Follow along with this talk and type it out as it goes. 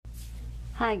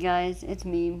Hi guys, it's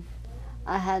me.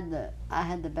 I had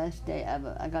the best day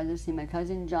ever. I got to see my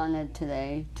cousin Jonna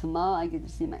today. Tomorrow I get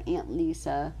to see my aunt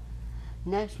Lisa.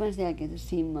 Next Wednesday I get to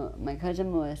see my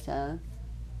cousin Melissa.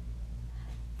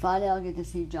 Friday I'll get to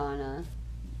see Jonna.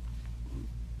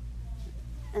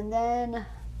 And then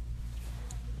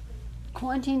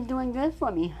quarantine's doing good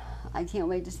for me. I can't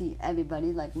wait to see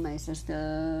everybody, like my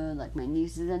sister, like my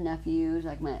nieces and nephews,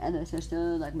 like my other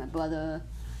sister, like my brother.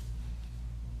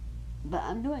 But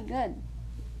I'm doing good.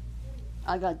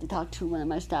 I got to talk to one of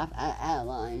my staff at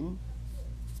Airline.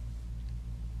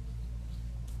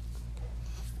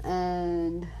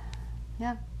 And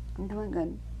yeah, I'm doing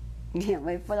good. Can't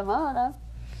wait for tomorrow though.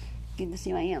 Get to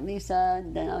see my Aunt Lisa,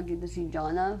 then I'll get to see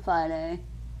John on Friday.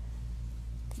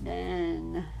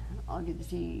 Then I'll get to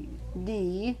see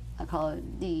Dee. I call her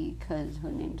Dee because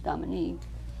her name's Dominique.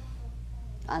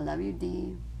 I love you,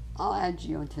 Dee. I'll add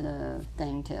you to the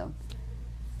thing too.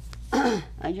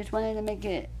 I just wanted to make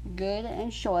it good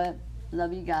and short.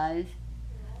 Love you guys.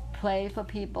 Pray for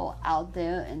people out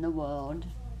there in the world.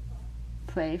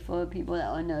 Pray for people that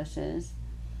are nurses.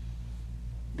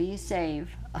 Be safe.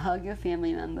 Hug your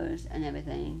family members and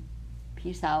everything.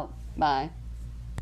 Peace out. Bye.